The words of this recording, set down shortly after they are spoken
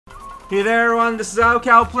Hey there everyone, this is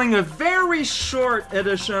raocow playing a very short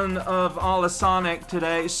edition of All of Sonic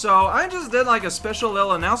today. So I just did like a special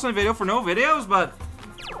little announcement video for no videos, but...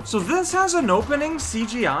 So this has an opening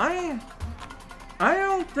CGI? I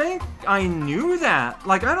don't think I knew that.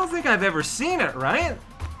 Like, I don't think I've ever seen it, right?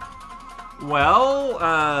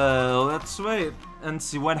 Well, let's wait and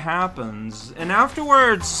see what happens. And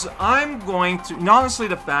afterwards, I'm going to... Honestly,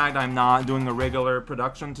 the fact I'm not doing a regular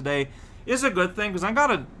production today is a good thing, because I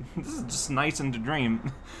gotta... This is just nice and to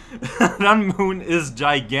dream. That moon is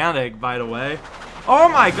gigantic, by the way. Oh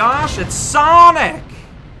my gosh, it's Sonic!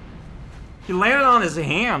 He landed on his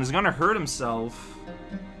hand. He's gonna hurt himself.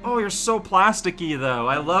 Oh, you're so plasticky, though.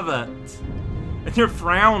 I love it. And you're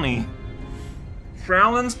frowny.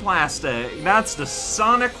 Frowning's plastic. That's the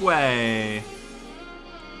Sonic way.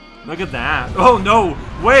 Look at that. Oh, no.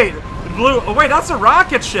 Wait. Blue. Oh, wait, that's a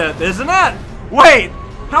rocket ship, isn't it? Wait.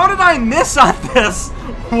 How did I miss on this?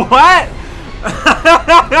 What? What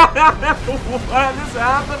is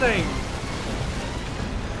happening?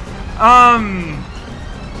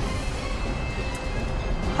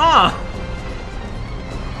 Huh.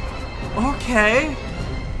 Okay.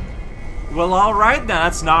 Well, alright then.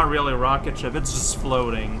 That's not really a rocket ship. It's just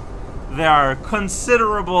floating. There are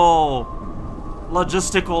considerable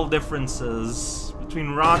logistical differences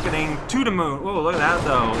between rocketing to the moon. Oh, look at that,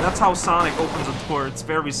 though. That's how Sonic opens a door. It's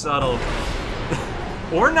very subtle.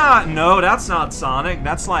 Or not. No, that's not Sonic.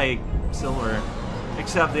 That's like Silver.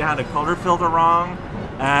 Except they had a color filter wrong.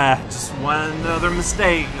 Just one other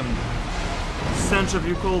mistake. And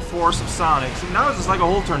centrifugal force of Sonic. See, now it's just like a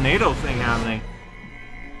whole tornado thing happening.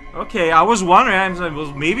 Okay, I was wondering,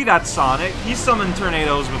 well, maybe that's Sonic. He's summoned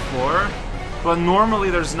tornadoes before. But normally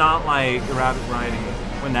there's not like rapid riding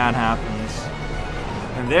when that happens.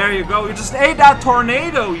 And there you go, you just ate that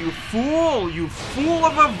tornado, you fool! You fool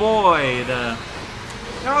of a void!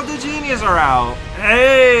 Now the genies are out.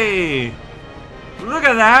 Hey! Look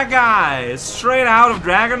at that guy! Straight out of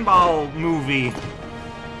Dragon Ball movie.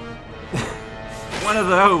 One of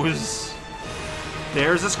those.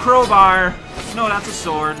 There's this crowbar. No, that's a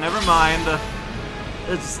sword, never mind.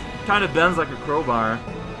 It's kind of bends like a crowbar.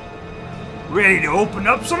 Ready to open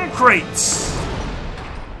up some crates!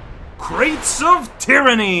 Crates of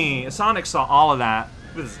tyranny! Sonic saw all of that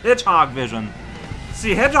with his hedgehog vision.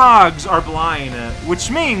 See, hedgehogs are blind, which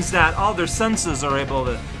means that all their senses are able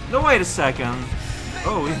to... No, wait a second.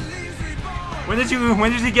 Oh, when did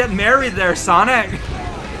you get married there, Sonic?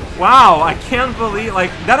 Wow, I can't believe,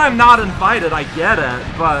 like, that I'm not invited, I get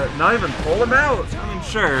it, but not even pull him out? I mean,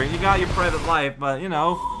 sure, you got your private life, but, you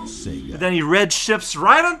know, Sega. Then he red shifts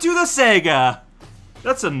right onto the Sega.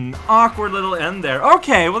 That's an awkward little end there.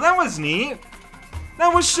 Okay, well that was neat.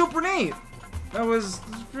 That was super neat. That was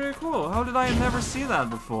pretty cool. How did I never see that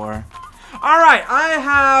before? Alright, I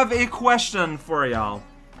have a question for y'all.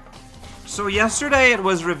 So yesterday it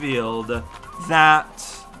was revealed that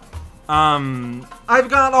I've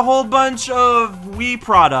got a whole bunch of Wii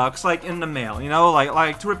products like in the mail, you know,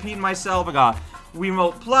 like to repeat myself, I got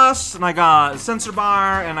Wiimote Plus, and I got a sensor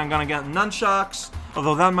bar, and I'm gonna get nunchucks,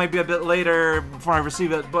 although that might be a bit later before I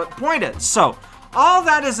receive it, but point is, so, all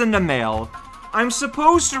that is in the mail. I'm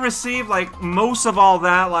supposed to receive, like, most of all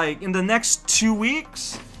that, like, in the next 2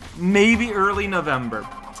 weeks, maybe early November.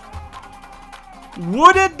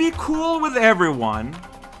 Would it be cool with everyone?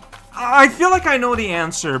 I feel like I know the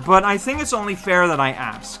answer, but I think it's only fair that I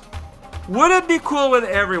ask. Would it be cool with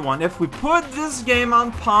everyone if we put this game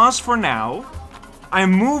on pause for now, I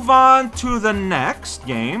move on to the next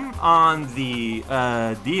game on the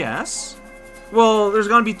DS. Well, there's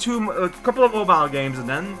gonna be a couple of mobile games, and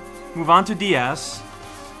then move on to DS.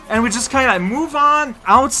 And we just kind of move on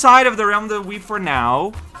outside of the realm of the Wii for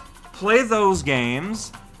now, play those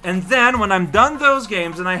games, and then when I'm done those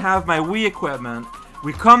games and I have my Wii equipment,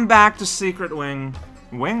 we come back to Secret Ring,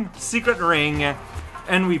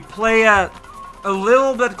 and we play it a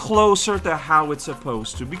little bit closer to how it's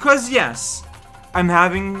supposed to. Because yes, I'm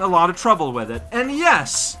having a lot of trouble with it. And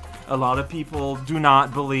yes, a lot of people do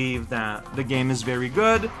not believe that the game is very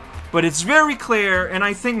good, but it's very clear, and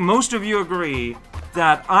I think most of you agree,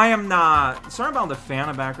 that I am not... Sorry about the fan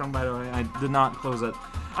in the background, by the way, I did not close it.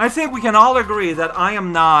 I think we can all agree that I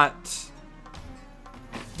am not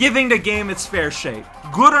giving the game its fair shake.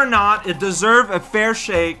 Good or not, it deserves a fair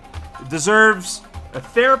shake, it deserves a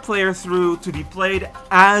fair player through to be played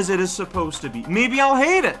as it is supposed to be. Maybe I'll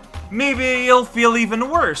hate it. Maybe it'll feel even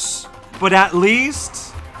worse. But at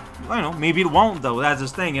least, I don't know, maybe it won't though, that's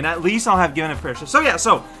his thing. And at least I'll have given it a fair shake. So yeah,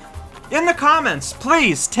 so, in the comments,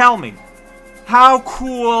 please tell me, how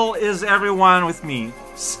cool is everyone with me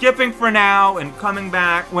skipping for now and coming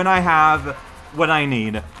back when I have what I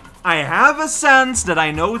need? I have a sense that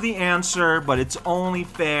I know the answer, but it's only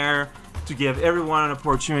fair to give everyone an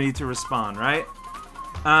opportunity to respond, right?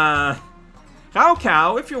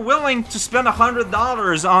 Cow, if you're willing to spend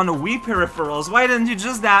 $100 on Wii peripherals, why didn't you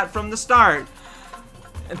just that from the start?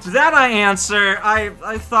 And to that I answer,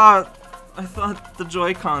 I thought the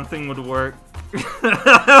Joy-Con thing would work. Well,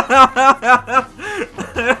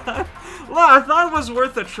 I thought it was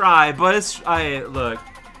worth a try, but look,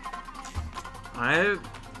 I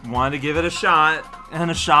wanted to give it a shot, and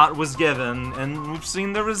a shot was given, and we've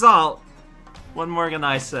seen the result. What more can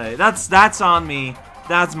I say? That's on me.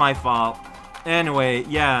 That's my fault. Anyway,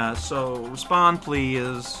 yeah, so respond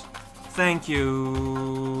please. Thank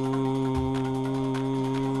you.